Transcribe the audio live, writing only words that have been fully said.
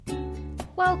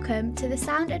Welcome to the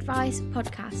Sound Advice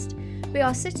podcast. We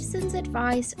are Citizens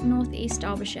Advice North East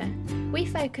Derbyshire. We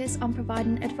focus on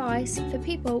providing advice for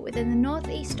people within the North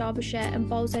East Derbyshire and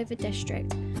Bolsover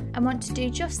district and want to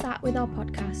do just that with our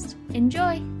podcast.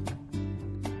 Enjoy!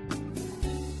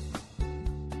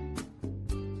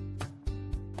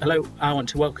 Hello, I want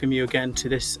to welcome you again to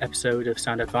this episode of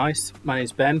Sound Advice. My name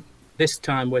is Ben. This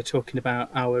time we're talking about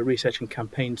our research and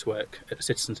campaigns work at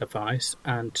Citizens Advice,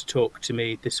 and to talk to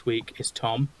me this week is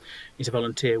Tom. He's a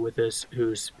volunteer with us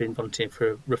who's been volunteering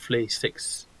for roughly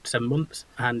 6-7 months,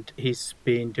 and he's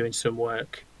been doing some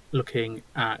work looking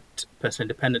at personal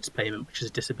independence payment, which is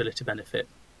a disability benefit.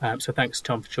 So thanks,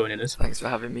 Tom, for joining us. Thanks for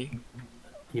having me.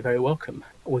 You're very welcome.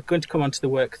 We're going to come on to the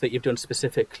work that you've done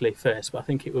specifically first, but I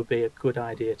think it would be a good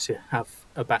idea to have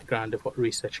a background of what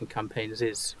research and campaigns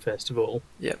is, first of all.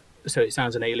 Yeah. So it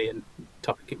sounds an alien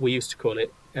topic. We used to call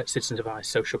it at Citizens Advice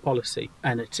social policy,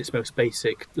 and at its most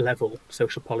basic level,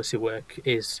 social policy work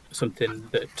is something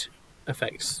that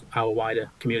affects our wider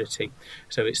community.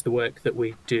 So it's the work that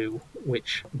we do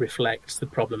which reflects the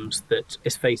problems that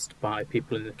is faced by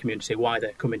people in the community, why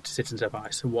they're coming to Citizens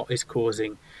Advice and what is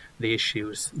causing the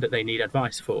issues that they need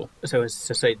advice for. So as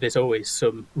I say, there's always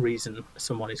some reason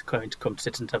someone is going to come to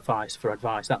Citizens Advice for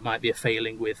advice. That might be a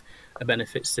failing with a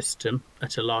benefit system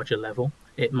at a larger level.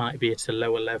 It might be at a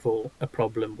lower level a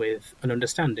problem with an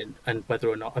understanding and whether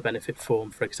or not a benefit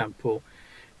form, for example,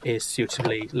 is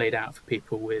suitably laid out for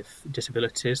people with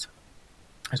disabilities,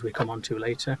 as we come on to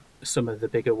later. Some of the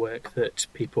bigger work that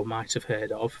people might have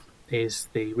heard of is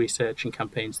the research and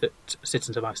campaigns that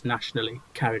Citizens Advice nationally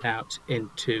carried out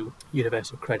into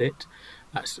universal credit.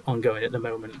 That's ongoing at the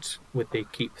moment with the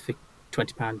Keep the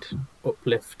 £20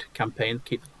 Uplift campaign,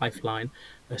 Keep the Lifeline,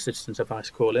 as Citizens Advice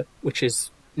call it, which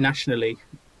is nationally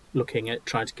looking at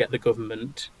trying to get the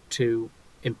government to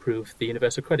improve the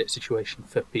universal credit situation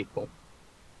for people.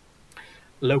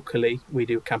 Locally, we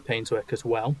do campaigns work as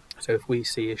well. So if we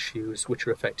see issues which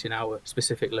are affecting our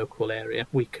specific local area,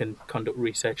 we can conduct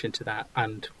research into that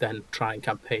and then try and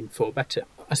campaign for better.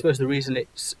 I suppose the reason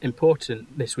it's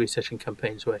important, this research and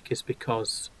campaigns work, is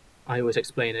because I always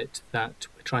explain it that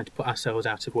we're trying to put ourselves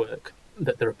out of work,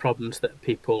 that there are problems that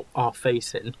people are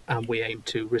facing and we aim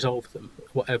to resolve them,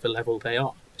 whatever level they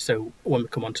are. So when we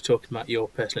come on to talking about your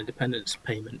personal independence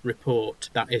payment report,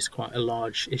 that is quite a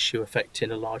large issue affecting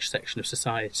a large section of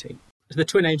society. The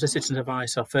twin aims of Citizens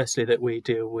Advice are firstly that we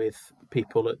deal with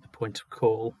people at the point of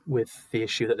call with the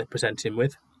issue that they're presenting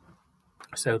with.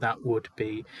 So that would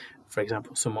be, for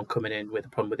example, someone coming in with a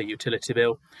problem with a utility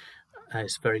bill.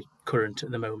 It's very current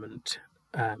at the moment.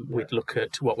 We'd look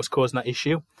at what was causing that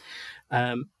issue.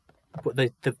 But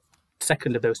the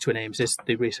second of those twin aims is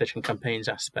the research and campaigns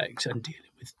aspect and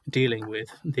dealing with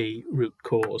the root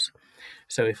cause.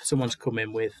 So if someone's come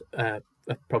in with a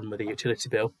problem with a utility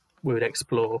bill, we would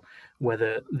explore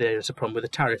whether there's a problem with the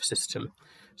tariff system.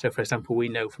 So, for example, we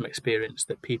know from experience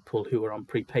that people who are on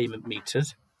prepayment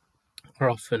meters are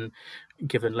often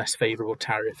given less favourable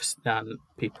tariffs than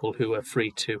people who are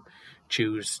free to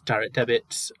choose direct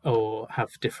debits or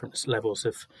have different levels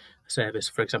of service.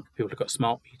 For example, people who've got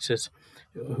smart meters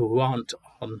who aren't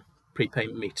on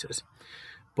prepayment meters.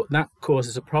 But that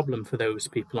causes a problem for those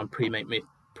people on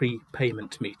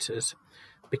prepayment meters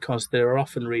because there are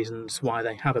often reasons why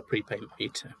they have a prepayment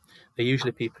meter. They're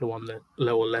usually people who are on the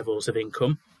lower levels of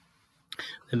income.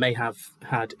 They may have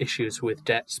had issues with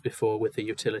debts before with the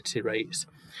utility rates.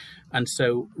 And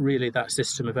so really that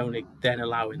system of only then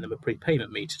allowing them a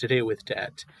prepayment meter to deal with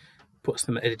debt puts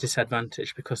them at a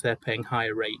disadvantage because they're paying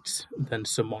higher rates than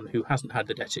someone who hasn't had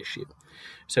the debt issue.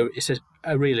 So it's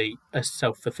really a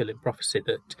self-fulfilling prophecy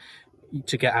that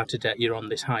to get out of debt, you're on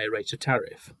this higher rate of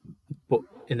tariff. But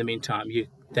in the meantime, you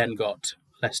then got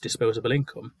less disposable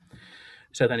income.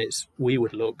 So then we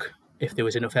would look, if there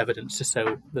was enough evidence to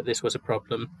show that this was a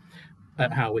problem,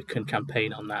 at how we can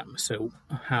campaign on that. So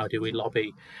how do we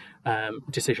lobby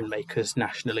decision makers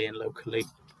nationally and locally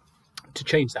to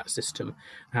change that system?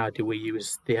 How do we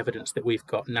use the evidence that we've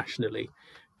got nationally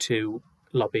to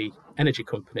lobby energy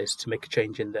companies to make a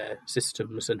change in their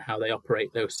systems and how they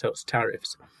operate those sorts of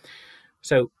tariffs?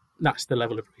 So that's the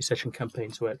level of research and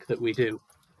campaigns work that we do.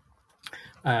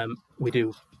 We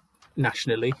do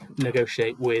nationally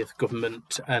negotiate with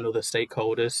government and other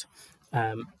stakeholders,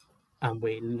 and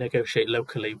we negotiate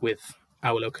locally with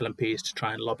our local MPs to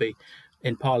try and lobby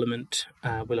in Parliament.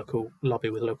 We lobby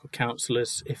with local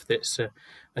councillors if it's a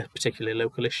particularly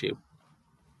local issue.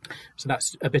 So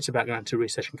that's a bit of background to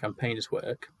research and campaigns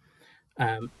work.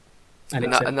 And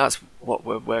that's what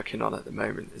we're working on at the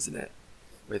moment, isn't it?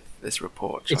 With this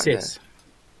report. It is.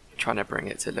 trying to bring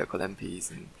it to local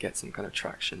MPs and get some kind of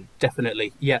traction.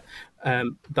 Definitely, yeah.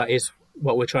 That is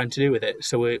what we're trying to do with it.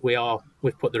 So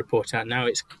we've put the report out now.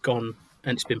 It's gone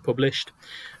and it's been published.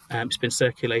 It's been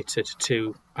circulated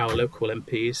to our local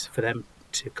MPs for them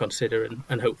to consider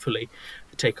and hopefully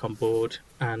take on board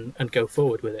and go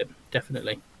forward with it,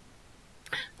 definitely.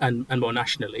 And more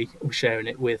nationally, we're sharing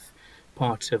it with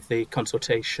part of the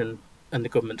consultation and the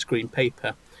government's green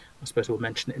paper. I suppose we'll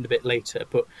mention it in a bit later,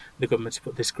 but the government's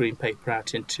put this green paper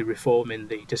out into reforming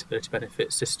the disability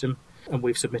benefit system, and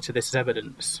we've submitted this as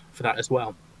evidence for that as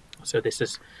well. So this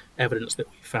is evidence that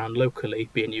we found locally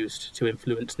being used to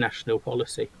influence national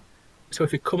policy. So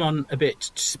if we come on a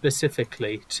bit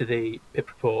specifically to the PIP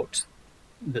report,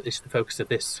 that is the focus of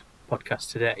this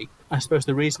podcast today, I suppose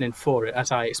the reasoning for it,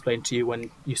 as I explained to you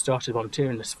when you started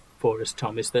volunteering this for us,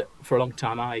 Tom, is that for a long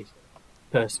time I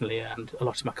personally and a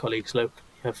lot of my colleagues locally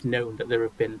have known that there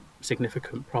have been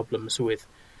significant problems with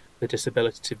the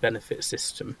disability benefit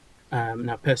system.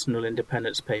 Now, personal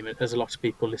independence payment, as a lot of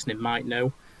people listening might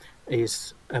know,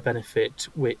 is a benefit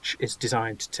which is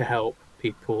designed to help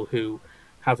people who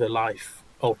have a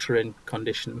life-altering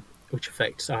condition which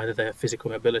affects either their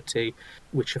physical mobility,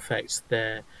 which affects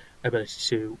their ability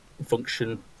to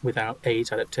function without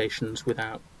aids, adaptations,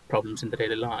 without problems in their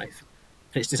daily life.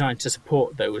 And it's designed to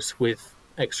support those with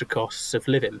extra costs of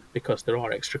living, because there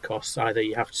are extra costs. Either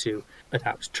you have to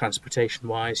adapt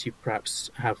transportation-wise, you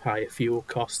perhaps have higher fuel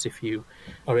costs if you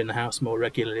are in the house more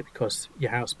regularly because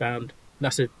you're housebound.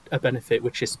 That's a benefit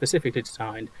which is specifically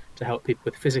designed to help people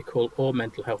with physical or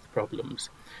mental health problems.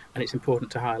 And it's important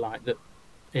to highlight that,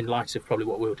 in light of probably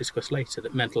what we'll discuss later,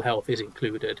 that mental health is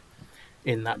included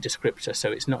in that descriptor.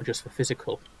 So it's not just for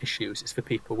physical issues, it's for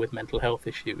people with mental health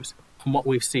issues. And what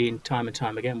we've seen time and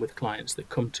time again with clients that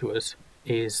come to us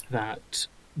is that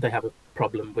they have a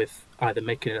problem with either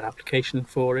making an application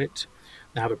for it,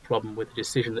 they have a problem with a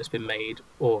decision that's been made,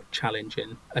 or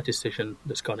challenging a decision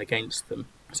that's gone against them.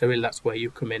 So really that's where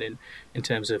you come in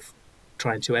terms of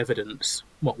trying to evidence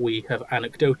what we have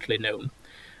anecdotally known,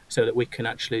 so that we can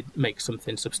actually make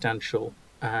something substantial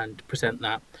and present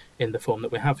that in the form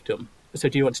that we have done. So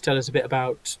do you want to tell us a bit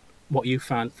about what you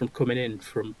found from coming in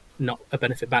from not a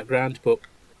benefit background, but...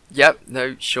 Yep,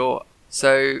 no, sure.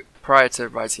 So prior to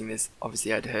writing this,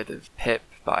 obviously I'd heard of PIP,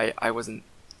 but I wasn't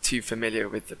too familiar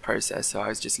with the process. So I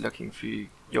was just looking through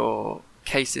your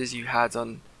cases you had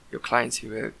on your clients who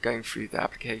were going through the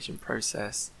application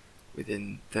process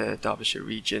within the Derbyshire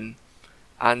region,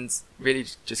 and really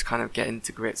just kind of getting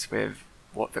to grips with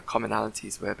what the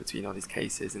commonalities were between all these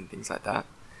cases and things like that.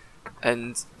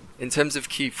 And in terms of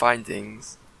key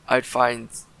findings, I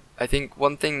think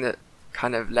one thing that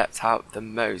kind of leapt out the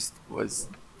most was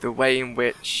the way in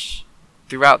which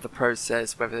throughout the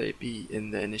process, whether it be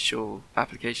in the initial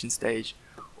application stage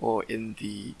or in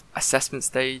the assessment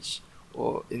stage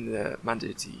or in the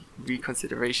mandatory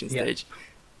reconsideration stage,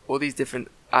 all these different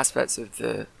aspects of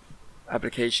the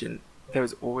application, there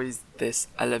was always this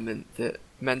element that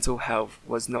mental health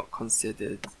was not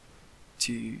considered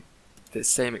to the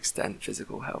same extent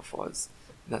physical health was.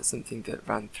 And that's something that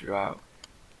ran throughout.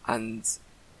 And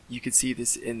you could see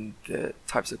this in the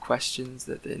types of questions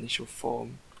that the initial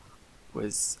form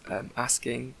was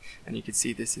asking, and you could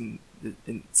see this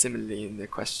similarly in the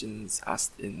questions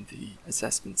asked in the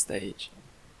assessment stage.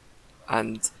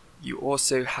 And you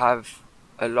also have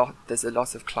there's a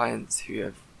lot of clients who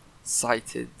have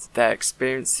cited their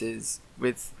experiences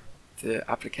with the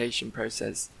application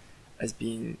process as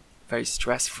being very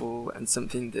stressful and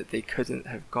something that they couldn't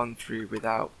have gone through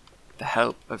without the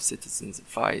help of Citizens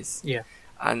Advice. Yeah.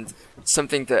 And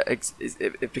something that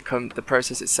the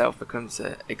process itself becomes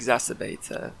an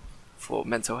exacerbator for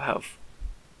mental health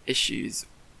issues,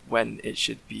 when it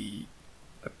should be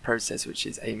a process which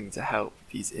is aiming to help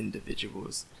these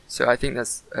individuals. So I think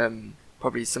that's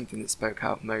probably something that spoke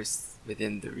out most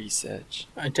within the research.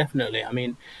 Definitely. I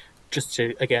mean, just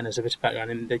to, again, as a bit of background,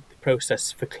 in the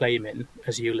process for claiming,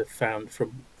 as you'll have found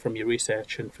from your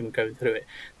research and from going through it,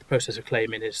 the process of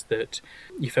claiming is that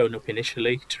you phone up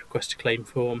initially to request a claim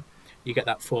form. You get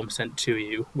that form sent to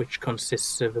you, which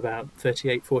consists of about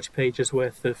 40 pages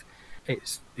worth of,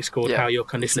 it's called How Your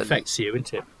Condition Affects You,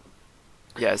 isn't it?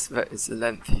 Yes, it's a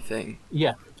lengthy thing.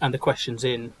 Yeah, and the questions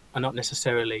in are not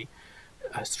necessarily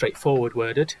straightforward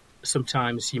worded.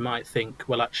 Sometimes you might think,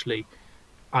 well, actually,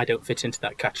 I don't fit into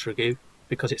that category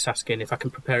because it's asking if I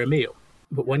can prepare a meal.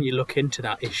 But when you look into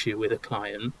that issue with a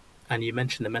client and you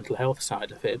mention the mental health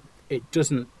side of it, it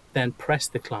doesn't then press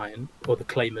the client, or the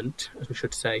claimant, as we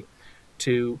should say,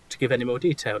 to give any more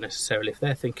detail necessarily. If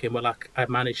they're thinking, well, I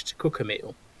managed to cook a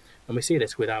meal, and we see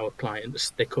this with our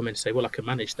clients, they come in and say, well, I can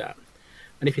manage that.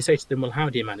 And if you say to them, well, how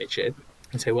do you manage it?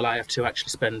 And say, well, I have to actually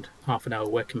spend half an hour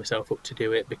working myself up to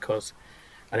do it because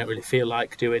I don't really feel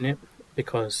like doing it,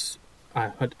 because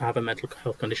I have a mental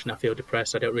health condition, I feel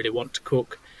depressed, I don't really want to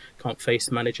cook, can't face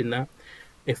managing that.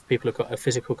 If people have got a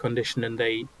physical condition and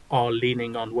they are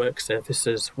leaning on work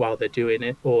surfaces while they're doing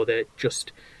it, or they're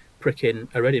just pricking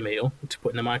a ready meal to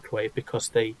put in the microwave because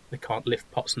they can't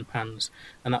lift pots and pans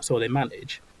and that's all they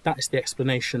manage, that is the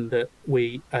explanation that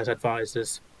we as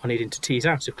advisors are needing to tease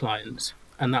out of clients.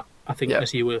 And that, I think,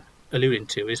 as you were alluding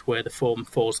to, is where the form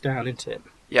falls down, isn't it?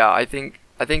 Yeah, I think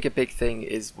a big thing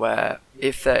is where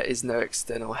if there is no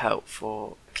external help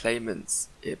for claimants,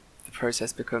 the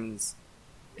process becomes,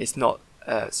 it's not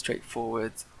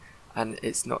straightforward, and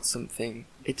it's not something,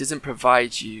 it doesn't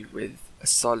provide you with a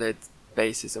solid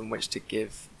basis on which to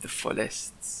give the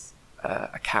fullest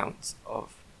account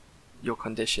of your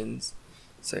conditions.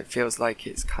 So it feels like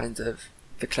it's kind of,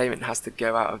 the claimant has to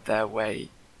go out of their way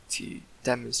to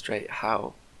demonstrate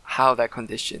how their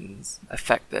conditions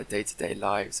affect their day-to-day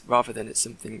lives, rather than it's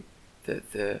something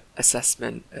that the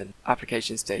assessment and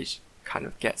application stage kind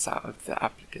of gets out of the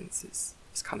applicants.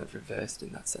 It's kind of reversed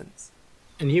in that sense.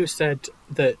 And you said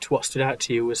that what stood out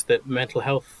to you was that mental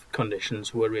health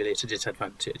conditions were really at a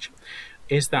disadvantage.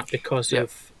 Is that because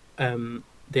of the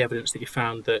evidence that you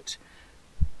found that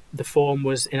the form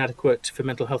was inadequate for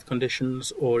mental health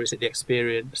conditions, or is it the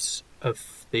experience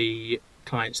of the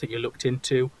clients that you looked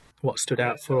into? What stood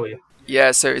out for you?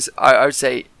 Yeah, so I would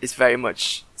say it's very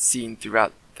much seen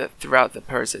throughout the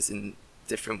process in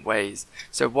different ways.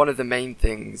 So one of the main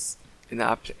things in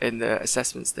the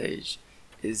assessment stage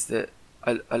is that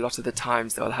a lot of the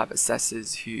times they'll have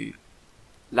assessors who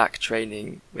lack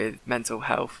training with mental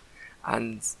health,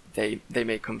 and they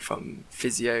may come from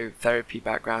physiotherapy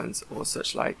backgrounds or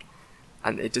such like,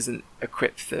 and it doesn't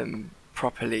equip them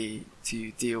properly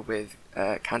to deal with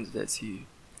candidates who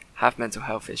have mental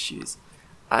health issues.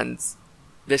 And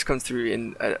this comes through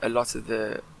in a lot of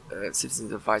the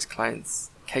Citizens Advice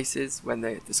clients' cases when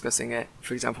they're discussing it.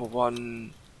 For example,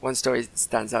 one story that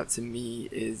stands out to me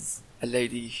is a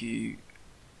lady who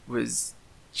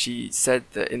she said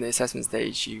that in the assessment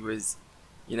stage she was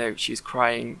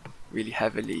crying really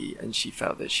heavily, and she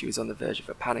felt that she was on the verge of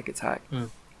a panic attack,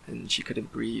 and she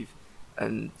couldn't breathe.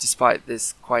 And despite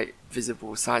this quite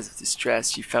visible signs of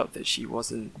distress, she felt that she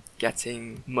wasn't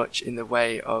getting much in the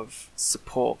way of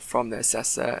support from the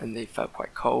assessor, and they felt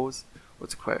quite cold, or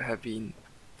to quote her,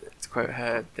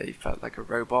 they felt like a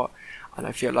robot. And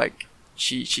I feel like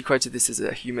she quoted this as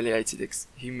a humiliating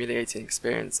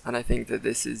experience, and I think that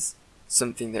this is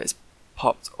something that has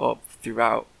popped up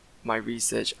throughout my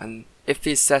research. And if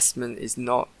the assessment is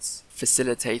not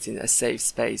facilitating a safe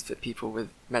space for people with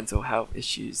mental health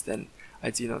issues, then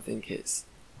I do not think it's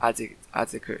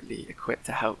adequately equipped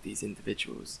to help these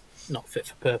individuals. Not fit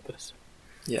for purpose.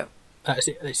 Yeah.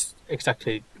 It's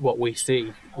exactly what we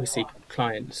see. We see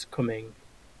clients coming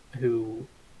who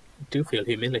do feel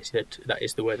humiliated. That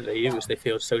is the word that they use. They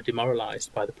feel so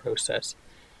demoralised by the process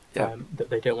that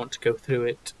they don't want to go through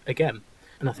it again.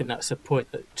 And I think that's a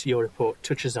point that your report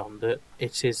touches on, that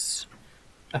it is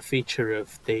a feature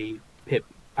of the PIP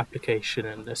application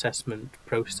and assessment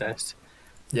process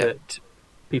that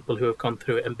people who have gone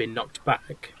through it and been knocked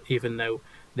back, even though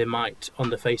they might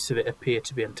on the face of it appear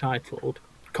to be entitled,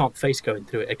 can't face going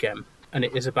through it again. And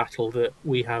it is a battle that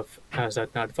we have as an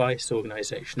advice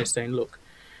organisation, is saying, look,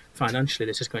 financially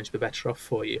this is going to be better off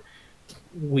for you.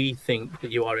 We think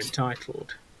that you are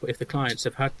entitled, but if the clients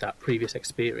have had that previous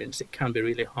experience, it can be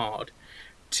really hard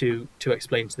to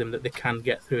explain to them that they can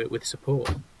get through it with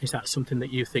support. Is that something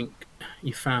that you think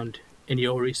you found in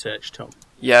your research, Tom?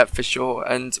 Yeah, for sure.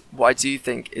 And what I do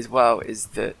think as well is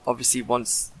that obviously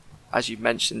once, as you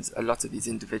mentioned, a lot of these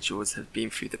individuals have been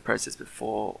through the process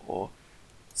before, or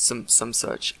some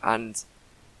such, and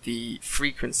the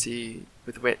frequency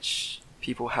with which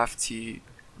people have to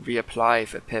reapply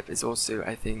for PIP is also,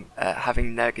 I think,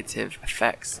 having negative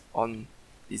effects on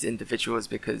these individuals,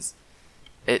 because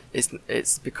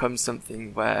it's become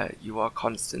something where you are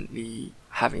constantly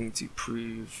having to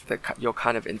prove your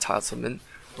kind of entitlement,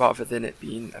 rather than it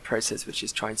being a process which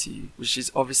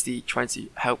is obviously trying to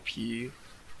help you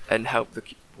and help the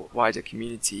wider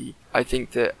community. I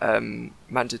think that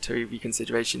mandatory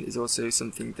reconsideration is also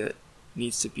something that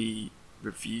needs to be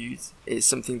reviewed. It's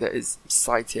something that is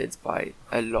cited by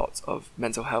a lot of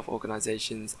mental health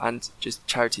organisations and just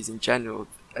charities in general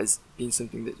as being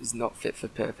something that is not fit for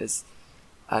purpose.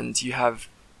 And you have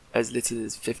as little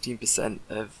as 15%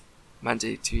 of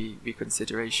mandatory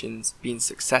reconsiderations being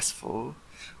successful,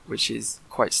 which is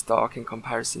quite stark in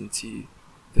comparison to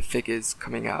the figures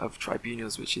coming out of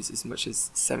tribunals, which is as much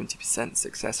as 70%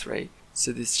 success rate.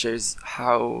 So this shows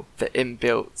how the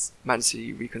inbuilt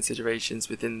mandatory reconsiderations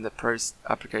within the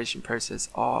application process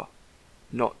are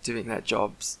not doing their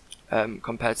jobs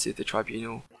compared to the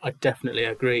tribunal. I definitely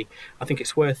agree. I think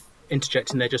it's worth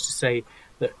interjecting there just to say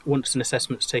that once an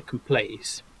assessment's taken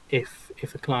place, if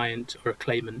a client or a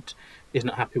claimant is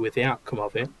not happy with the outcome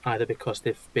of it, either because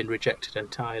they've been rejected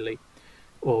entirely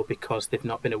or because they've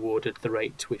not been awarded the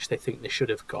rate which they think they should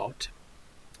have got,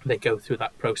 they go through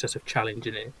that process of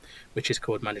challenging it, which is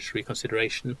called mandatory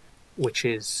reconsideration, which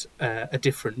is a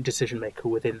different decision maker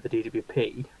within the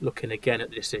DWP looking again at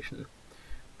the decision.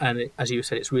 And as you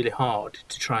said, it's really hard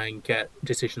to try and get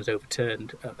decisions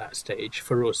overturned at that stage.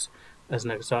 For us, as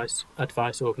an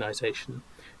advice organisation,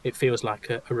 it feels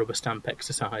like a rubber stamp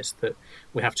exercise that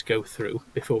we have to go through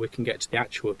before we can get to the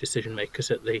actual decision makers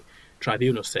at the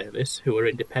tribunal service, who are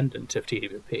independent of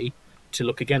DWP, to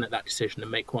look again at that decision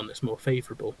and make one that's more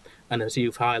favourable. And as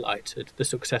you've highlighted, the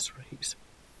success rates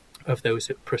of those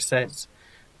that proceed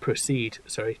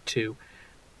to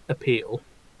appeal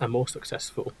are more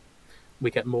successful. We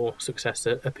get more success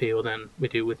at appeal than we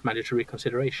do with mandatory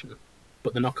reconsideration.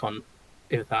 But the knock-on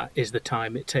of that is the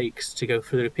time it takes to go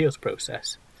through the appeals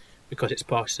process, because it's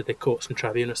part of the courts and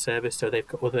tribunal service, so they've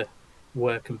got other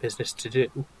work and business to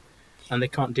do, and they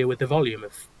can't deal with the volume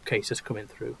of cases coming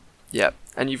through. Yeah,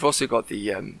 and you've also got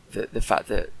the fact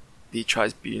that the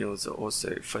tribunals are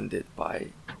also funded by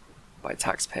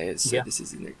taxpayers, so this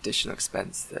is an additional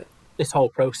expense that... This whole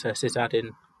process is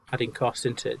adding costs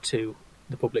into it to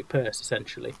the public purse,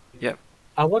 essentially. Yeah.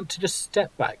 I want to just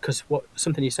step back, because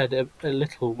something you said a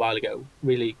little while ago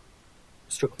really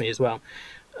struck me as well.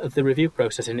 The review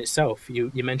process in itself,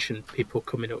 you mentioned people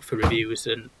coming up for reviews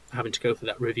and having to go through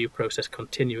that review process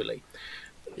continually.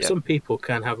 Yep. Some people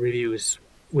can have reviews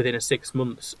within 6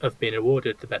 months of being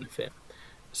awarded the benefit.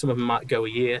 Some of them might go a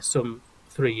year, some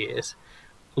 3 years.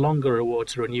 Longer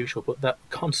awards are unusual, but that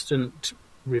constant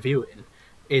reviewing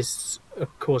is a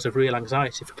cause of real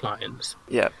anxiety for clients.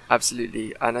 Yeah,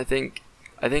 absolutely. And I think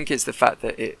it's the fact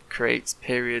that it creates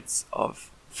periods of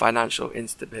financial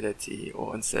instability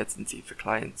or uncertainty for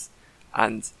clients.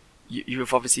 And you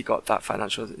have obviously got that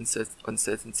financial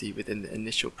uncertainty within the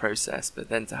initial process, but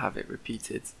then to have it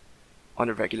repeated on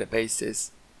a regular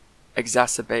basis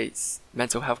exacerbates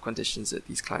mental health conditions that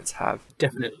these clients have.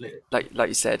 Definitely. Like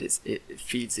you said, it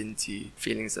feeds into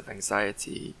feelings of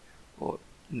anxiety or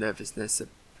nervousness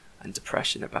and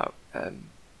depression about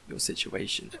your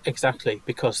situation. Exactly,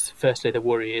 because firstly the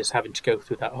worry is having to go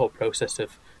through that whole process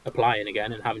of applying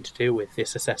again and having to deal with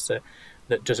this assessor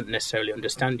that doesn't necessarily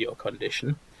understand your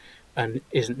condition and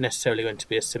isn't necessarily going to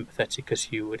be as sympathetic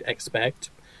as you would expect.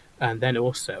 And then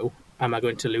also, am I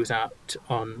going to lose out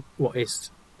on what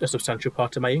is a substantial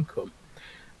part of my income?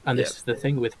 And this is the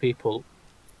thing with people,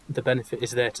 the benefit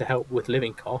is there to help with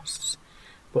living costs,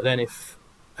 but then if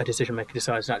a decision maker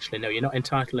decides, actually, no, you're not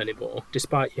entitled anymore,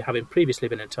 despite you having previously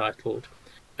been entitled,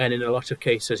 and in a lot of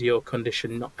cases your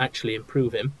condition not actually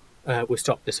improving, we'll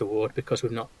stop this award because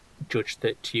we've not judged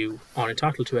that you are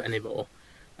entitled to it anymore.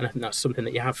 And I think that's something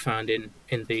that you have found in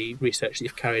the research that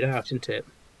you've carried out, isn't it?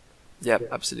 Yeah,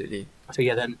 absolutely. So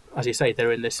then, as you say,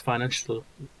 they're in this financially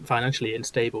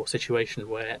unstable situation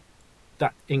where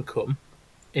that income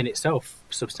in itself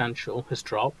substantial has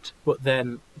dropped, but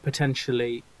then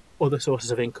potentially other sources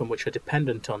of income which are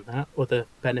dependent on that, other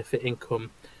benefit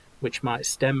income which might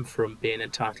stem from being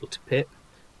entitled to PIP,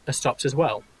 are stopped as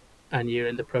well. And you're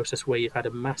in the process where you've had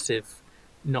a massive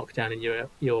knockdown in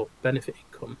your benefit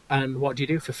income. And what do you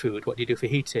do for food? What do you do for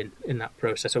heating in that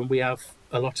process? And we have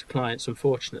a lot of clients,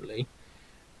 unfortunately,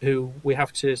 who we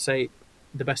have to say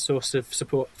the best source of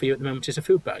support for you at the moment is a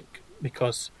food bank,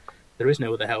 because there is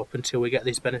no other help until we get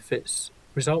these benefits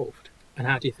resolved. And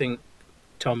how do you think,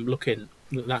 Tom, looking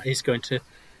that is going to,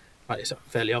 it's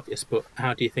fairly obvious, but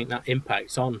how do you think that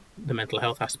impacts on the mental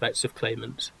health aspects of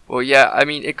claimants? Well, yeah, I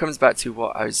mean, it comes back to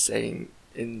what I was saying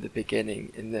in the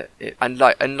beginning, in that and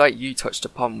like you touched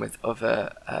upon with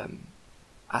other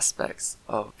aspects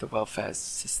of the welfare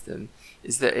system,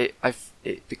 is that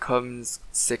it becomes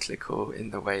cyclical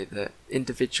in the way that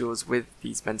individuals with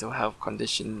these mental health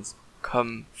conditions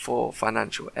come for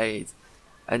financial aid,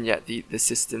 and yet the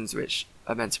systems which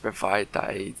are meant to provide that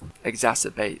aid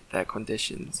exacerbate their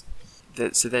conditions.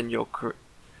 So then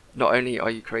not only are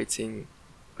you creating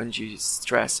undue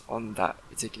stress on that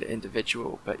particular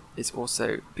individual, but it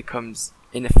also becomes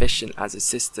inefficient as a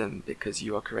system because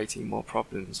you are creating more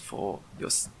problems for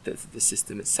the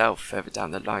system itself further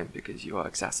down the line because you are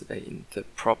exacerbating the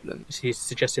problem. He's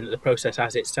suggesting that the process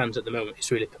as it stands at the moment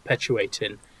is really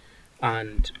perpetuating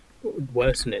and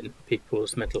worsening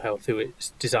people's mental health, who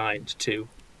it's designed to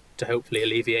hopefully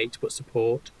alleviate but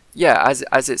support. Yeah,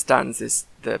 as it stands,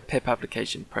 the PIP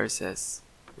application process,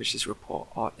 which this report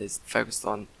is focused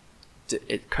on,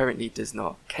 it currently does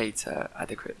not cater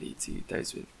adequately to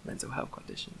those with mental health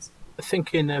conditions.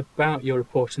 Thinking about your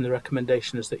report and the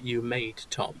recommendations that you made,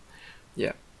 Tom,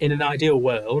 Yeah. in an ideal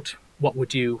world, what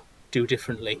would you do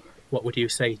differently? What would you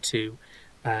say to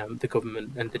the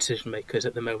government and the decision makers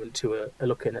at the moment who are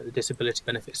looking at the disability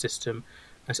benefit system?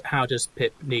 And how does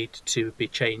PIP need to be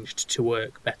changed to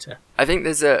work better? I think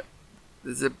there's a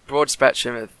broad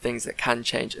spectrum of things that can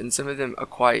change, and some of them are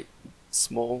quite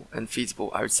small and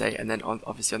feasible, I would say. And then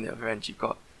obviously on the other end, you've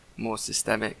got more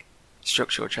systemic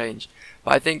structural change.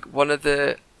 But I think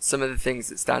some of the things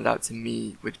that stand out to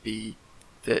me would be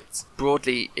that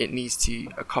broadly it needs to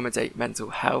accommodate mental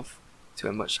health to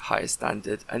a much higher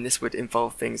standard, and this would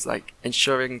involve things like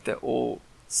ensuring that all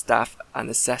staff and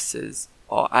assessors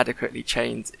are adequately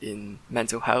trained in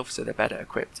mental health, so they're better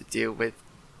equipped to deal with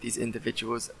these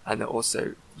individuals, and that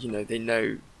also,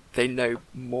 they know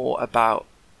more about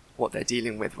what they're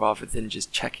dealing with rather than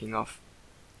just checking off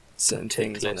certain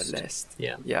things on a list.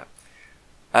 Yeah.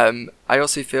 I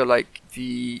also feel like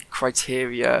the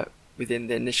criteria within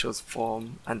the initials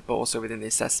form but also within the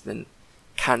assessment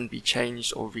can be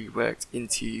changed or reworked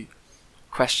into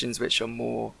questions which are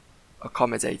more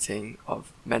accommodating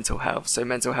of mental health. So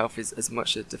mental health is as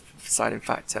much a deciding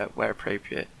factor where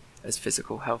appropriate as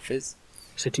physical health is.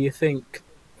 So do you think,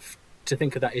 to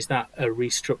think of that, is that a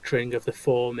restructuring of the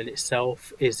form in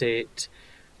itself? Is it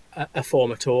a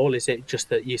form at all? Is it just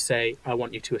that you say, I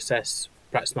want you to assess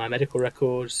perhaps my medical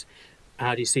records?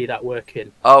 How do you see that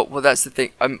working? Oh, well, that's the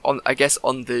thing. I guess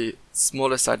on the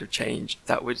smaller side of change,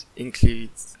 that would include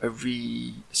a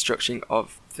restructuring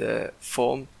of the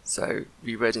form. So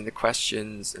rewording the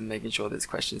questions and making sure there's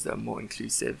questions that are more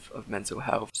inclusive of mental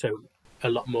health. So a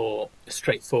lot more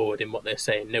straightforward in what they're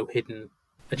saying, no hidden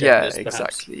agendas, yeah, perhaps.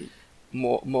 Exactly.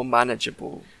 More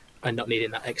manageable. And not needing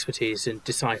that expertise in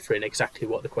deciphering exactly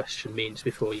what the question means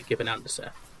before you give an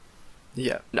answer.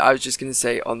 Yeah, I was just going to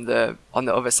say on the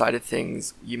other side of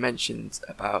things, you mentioned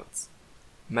about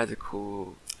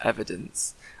medical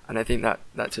evidence, and I think that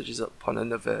touches upon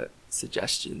another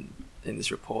suggestion in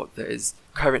this report that is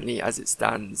currently, as it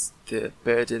stands, the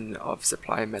burden of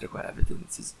supplying medical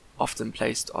evidence is often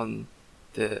placed on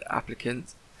the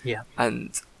applicant. Yeah,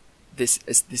 and this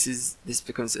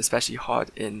becomes especially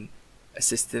hard in a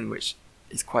system which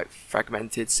is quite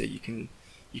fragmented. So you can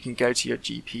go to your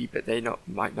GP, but they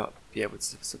might not be able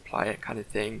to supply it, kind of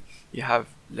thing. You have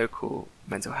local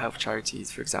mental health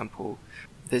charities, for example.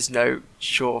 There's no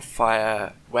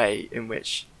surefire way in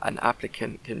which an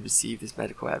applicant can receive this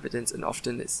medical evidence, and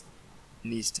often it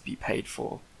needs to be paid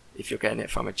for if you're getting it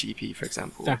from a GP, for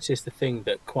example. That is the thing,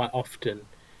 that quite often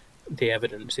the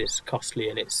evidence is costly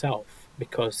in itself,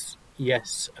 because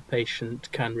yes, a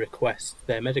patient can request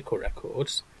their medical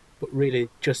records, but really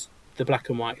just the black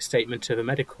and white statement of a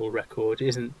medical record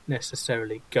isn't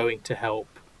necessarily going to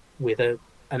help with an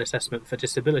assessment for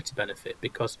disability benefit,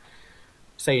 because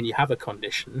saying you have a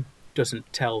condition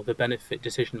doesn't tell the benefit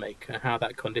decision maker how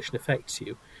that condition affects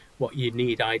you. What you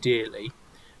need ideally,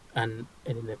 and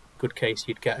in a good case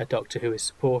you'd get a doctor who is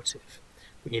supportive,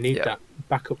 but you need that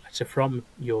backup letter from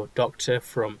your doctor,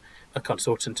 from a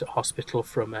consultant at hospital,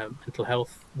 from a mental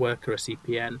health worker, a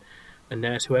CPN, a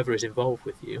nurse, whoever is involved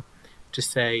with you, to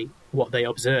say what they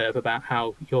observe about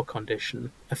how your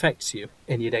condition affects you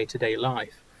in your day-to-day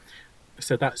life.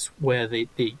 So that's where the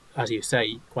as you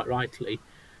say quite rightly,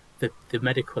 the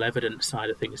medical evidence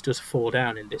side of things does fall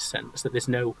down in this sense, that there's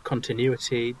no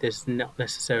continuity, there's not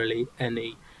necessarily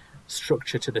any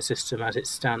structure to the system as it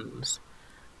stands,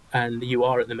 and you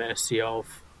are at the mercy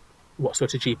of what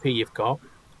sort of GP you've got,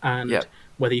 and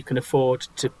whether you can afford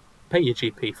to pay your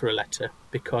GP for a letter,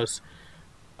 because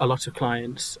a lot of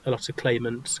clients, a lot of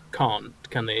claimants can't,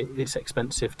 can they? It's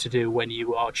expensive to do when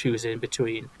you are choosing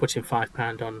between putting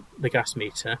 £5 on the gas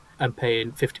meter and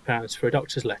paying £50 for a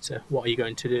doctor's letter. What are you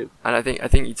going to do? And I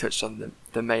think you touched on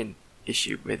the main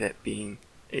issue with it being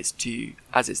as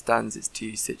it stands, it's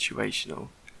too situational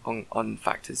on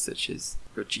factors such as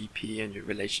your GP and your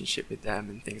relationship with them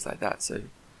and things like that. So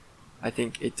I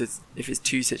think if it's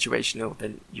too situational,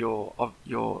 then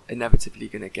you're inevitably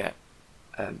going to get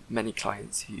many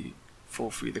clients who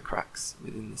fall through the cracks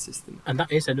within the system. And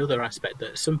that is another aspect,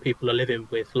 that some people are living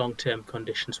with long-term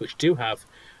conditions which do have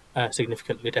a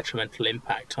significantly detrimental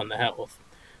impact on their health,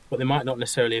 but they might not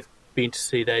necessarily have been to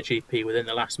see their GP within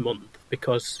the last month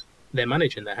because they're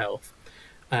managing their health.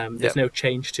 There's no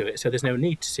change to it, so there's no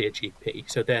need to see a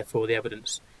GP, so therefore the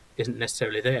evidence isn't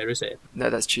necessarily there, is it? No,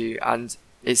 that's true, and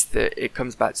it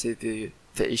comes back to the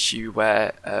issue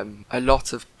where a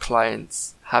lot of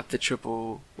clients have the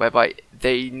trouble whereby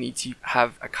they need to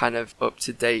have a kind of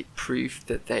up-to-date proof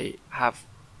that they have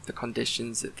the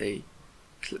conditions that they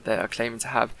are claiming to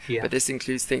have. Yeah. But this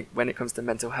includes when it comes to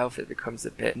mental health, it becomes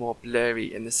a bit more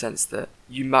blurry in the sense that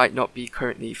you might not be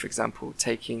currently, for example,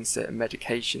 taking certain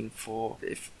medication for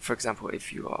example,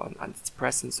 if you are on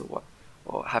antidepressants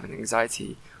or having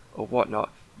anxiety or whatnot.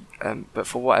 But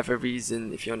for whatever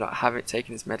reason, if you're not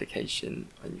taking this medication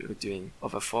and you're doing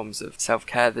other forms of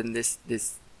self-care, then this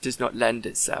does not lend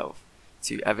itself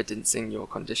to evidencing your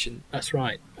condition. That's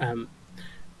right.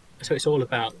 So it's all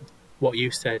about what you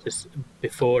said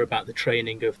before about the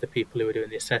training of the people who are doing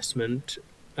the assessment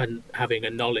and having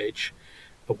a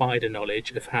wider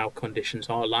knowledge of how conditions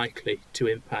are likely to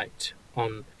impact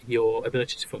on your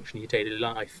ability to function in your daily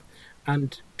life,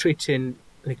 and treating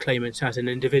the claimant as an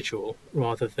individual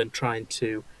rather than trying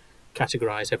to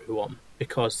categorise everyone,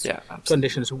 because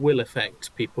conditions will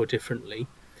affect people differently,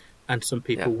 and some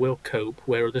people will cope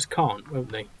where others can't,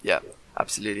 won't they? Yeah,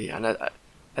 absolutely. And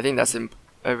I think that's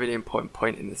a really important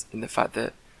point in the fact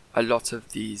that a lot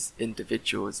of these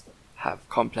individuals have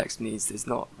complex needs. There's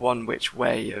not one which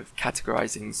way of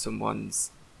categorising someone's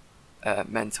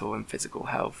mental and physical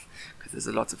health, because there's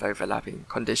a lot of overlapping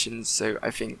conditions. So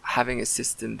I think having a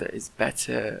system that is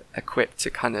better equipped to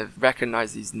kind of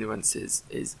recognise these nuances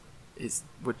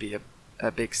would be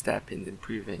a big step in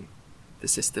improving the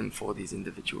system for these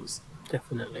individuals.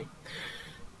 Definitely.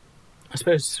 I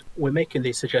suppose we're making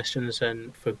these suggestions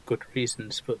and for good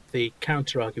reasons, but the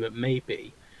counter-argument may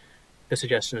be the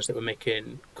suggestions that we're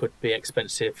making could be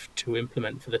expensive to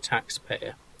implement for the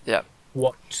taxpayer. Yeah.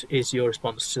 What is your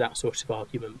response to that sort of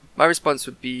argument? My response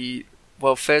would be,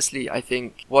 well, firstly, I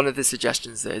think one of the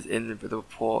suggestions that is in the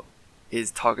report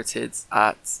is targeted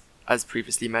at, as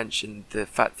previously mentioned, the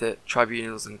fact that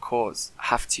tribunals and courts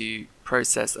have to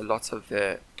process a lot of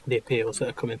the appeals that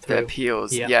are coming through. The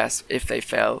appeals, yes, if they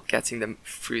fail, getting them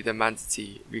through the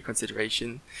mandatory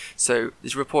reconsideration. So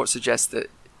this report suggests that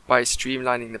by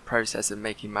streamlining the process and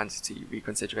making mandatory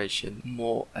reconsideration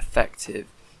more effective,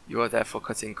 you are therefore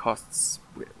cutting costs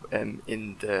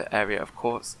in the area of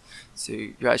courts. So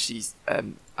you're actually,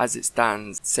 as it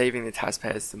stands, saving the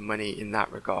taxpayers some money in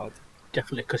that regard.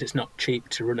 Definitely, because it's not cheap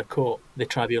to run a court. The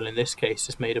tribunal in this case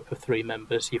is made up of 3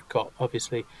 members. You've got,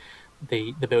 obviously,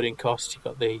 the building costs, you've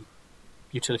got the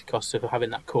utility costs of having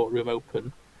that courtroom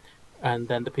open, and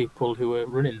then the people who are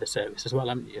running the service as well,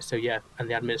 haven't you? So and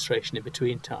the administration in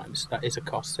between times, that is a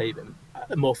cost saving.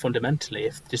 More fundamentally,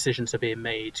 if decisions are being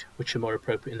made which are more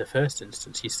appropriate in the first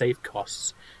instance, you save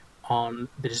costs on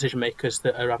the decision makers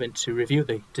that are having to review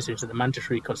the decisions at the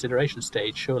mandatory consideration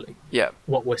stage, surely. Yeah.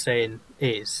 What we're saying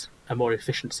is a more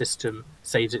efficient system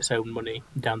saves its own money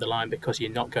down the line because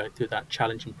you're not going through that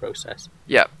challenging process.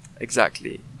 Yeah,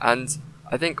 exactly. And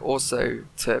I think also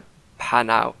to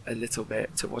pan out a little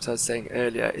bit to what I was saying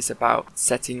earlier, is about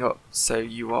setting up so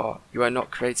you are not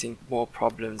creating more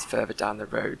problems further down the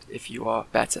road if you are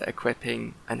better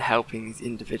equipping and helping these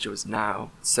individuals now.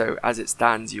 So as it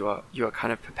stands, you are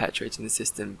kind of perpetuating the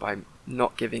system by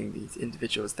not giving these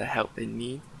individuals the help they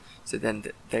need. So then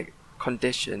their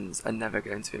conditions are never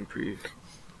going to improve.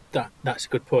 That's a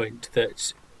good point,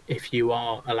 that if you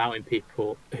are allowing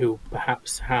people who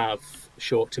perhaps have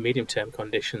short to medium term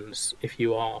conditions, if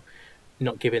you are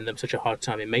not giving them such a hard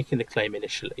time in making the claim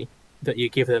initially, that you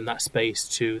give them that space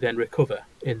to then recover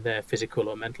in their physical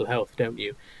or mental health, don't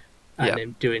you? And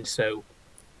in doing so,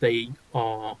 they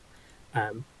are,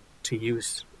 to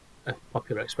use a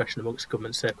popular expression amongst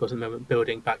government circles at the moment,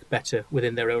 building back better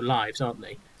within their own lives, aren't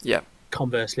they? Yeah.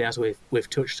 Conversely, as we've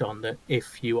touched on, that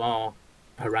if you are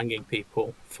haranguing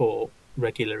people for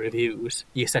regular reviews,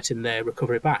 you're setting their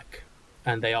recovery back,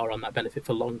 and they are on that benefit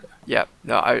for longer. Yeah,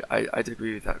 no, I'd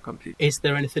agree with that completely. Is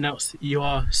there anything else you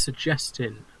are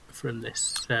suggesting from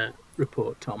this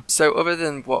report, Tom? So other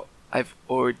than what I've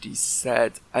already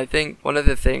said, I think one of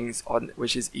the things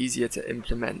which is easier to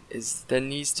implement is there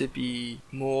needs to be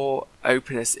more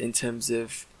openness in terms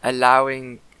of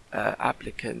allowing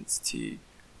applicants to,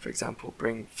 for example,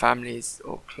 bring families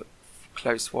or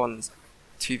close ones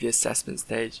to the assessment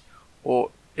stage,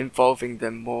 or involving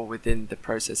them more within the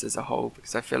process as a whole,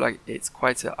 because I feel like it's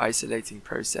quite an isolating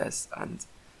process, and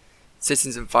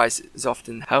Citizens Advice is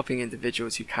often helping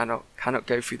individuals who cannot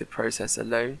go through the process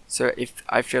alone. So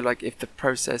I feel like if the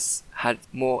process had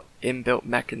more inbuilt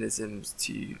mechanisms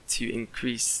to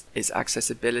increase its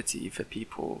accessibility for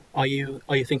people. Are you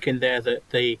thinking there that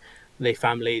the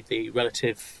family, the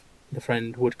relative, the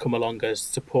friend would come along as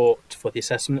support for the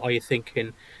assessment? Are you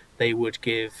thinking they would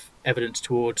give evidence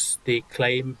towards the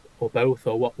claim, or both,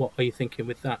 or what are you thinking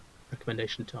with that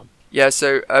recommendation, Tom? Yeah,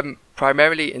 so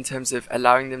primarily in terms of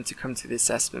allowing them to come to the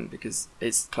assessment, because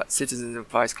it's citizens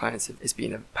advice clients has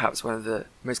been perhaps one of the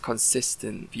most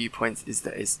consistent viewpoints, is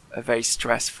that it's a very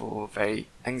stressful, very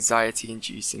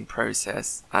anxiety-inducing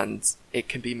process, and it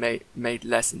can be made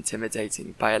less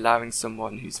intimidating by allowing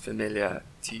someone who's familiar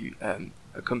to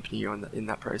accompany you in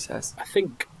that process. I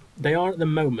think they are at the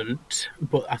moment,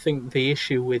 but I think the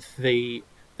issue with the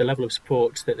level of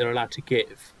support that they're allowed to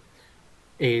give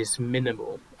is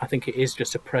minimal. I think it is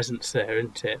just a presence there,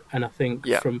 isn't it? And I think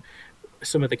from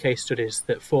some of the case studies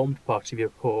that formed part of your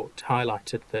report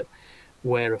highlighted that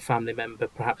where a family member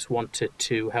perhaps wanted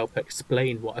to help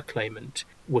explain what a claimant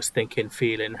was thinking,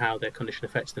 feeling, how their condition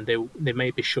affects them, they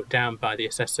may be shut down by the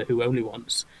assessor, who only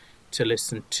wants to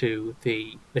listen to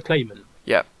the claimant.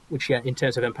 Yeah. Which, in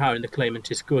terms of empowering the claimant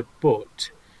is good,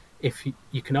 but if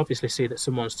you can obviously see that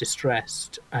someone's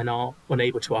distressed and are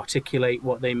unable to articulate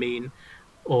what they mean,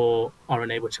 or are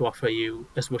unable to offer you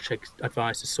as much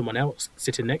advice as someone else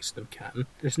sitting next to them can,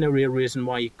 there's no real reason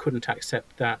why you couldn't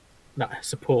accept that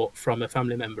support from a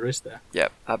family member, is there? Yeah,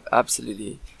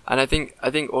 absolutely. And I think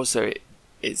also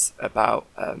it's about,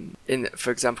 for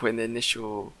example, in the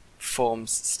initial forms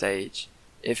stage,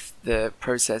 if the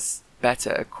process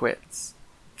better equips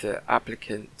the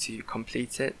applicant to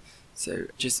complete it, so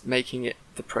just making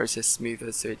the process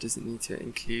smoother so it doesn't need to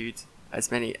include as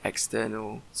many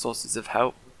external sources of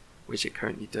help, which it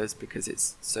currently does because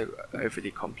it's so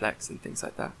overly complex and things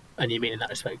like that. And you mean in that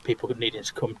respect, people needing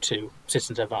to come to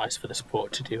Citizens Advice for the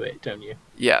support to do it, don't you?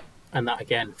 Yeah. And that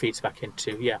again feeds back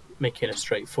into, making a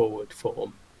straightforward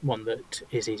form, one that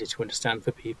is easy to understand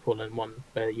for people, and one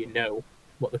where you know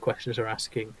what the questions are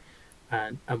asking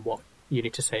and what you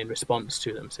need to say in response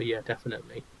to them. So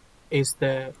definitely. Is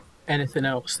there anything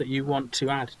else that you want to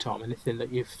add, Tom? Anything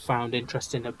that you've found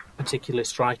interesting or particularly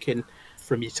striking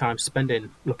from your time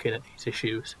spending looking at these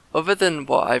issues? Other than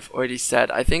what I've already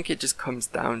said, I think it just comes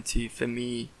down to, for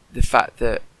me, the fact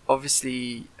that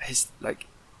obviously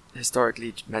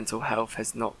historically mental health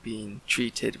has not been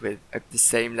treated with the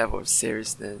same level of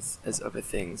seriousness as other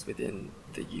things within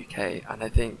the UK, and I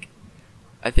think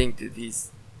that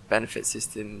these benefit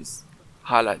systems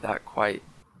highlight that quite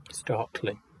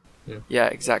starkly. Yeah,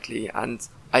 exactly. And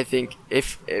I think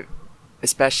if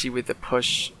especially with the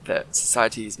push that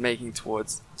society is making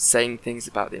towards saying things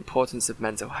about the importance of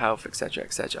mental health, etc.,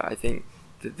 I think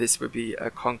that this would be a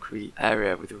concrete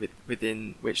area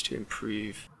within which to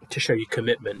improve. To show your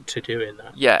commitment to doing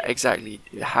that. Yeah, exactly.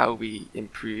 How we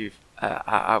improve our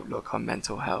outlook on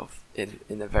mental health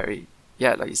in a very,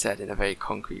 like you said, in a very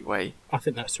concrete way. I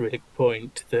think that's a really good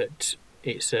point, that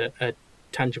it's a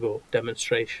tangible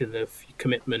demonstration of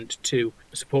commitment to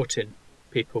supporting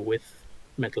people with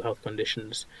mental health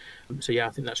conditions. So I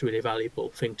think that's a really valuable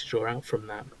thing to draw out from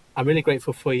that. I'm really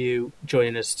grateful for you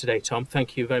joining us today, Tom.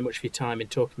 Thank you very much for your time in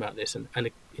talking about this, and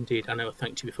indeed, I know I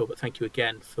thanked you before, but thank you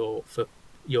again for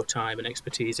your time and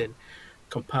expertise in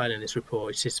compiling this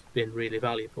report. It's been really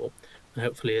valuable, and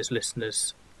hopefully, as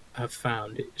listeners have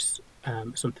found, it's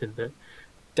something that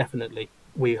definitely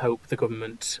we hope the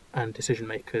government and decision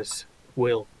makers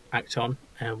will act on,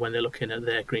 and when they're looking at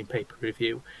their Green Paper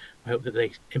review, I hope that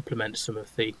they implement some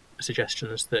of the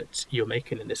suggestions that you're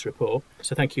making in this report.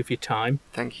 So thank you for your time.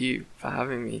 Thank you for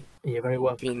having me. You're very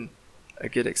welcome. It's been a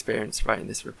good experience writing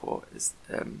this report. It's,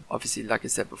 obviously, like I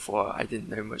said before, I didn't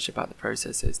know much about the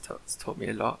process, so it's taught me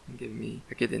a lot and given me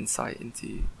a good insight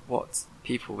into what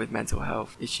people with mental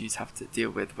health issues have to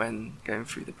deal with when going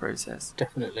through the process.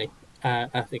 Definitely.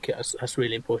 I think that's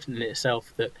really important in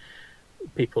itself, that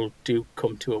people do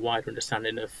come to a wider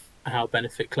understanding of how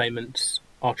benefit claimants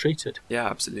are treated. Yeah,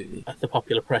 absolutely. The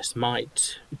popular press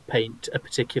might paint a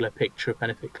particular picture of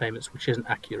benefit claimants which isn't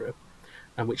accurate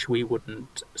and which we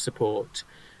wouldn't support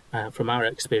from our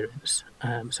experience.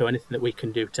 So anything that we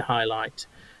can do to highlight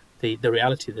the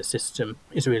reality of the system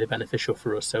is really beneficial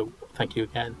for us. So thank you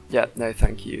again. Yeah, no,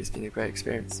 thank you. It's been a great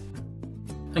experience.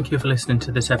 Thank you for listening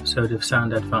to this episode of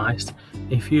Sound Advice.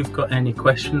 If you've got any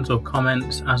questions or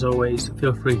comments, as always,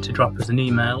 feel free to drop us an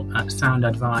email at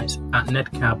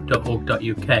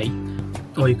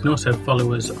soundadvice@nedcab.org.uk, or you can also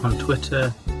follow us on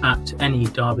Twitter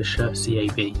 @NEDerbyshire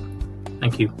CAB.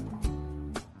 Thank you.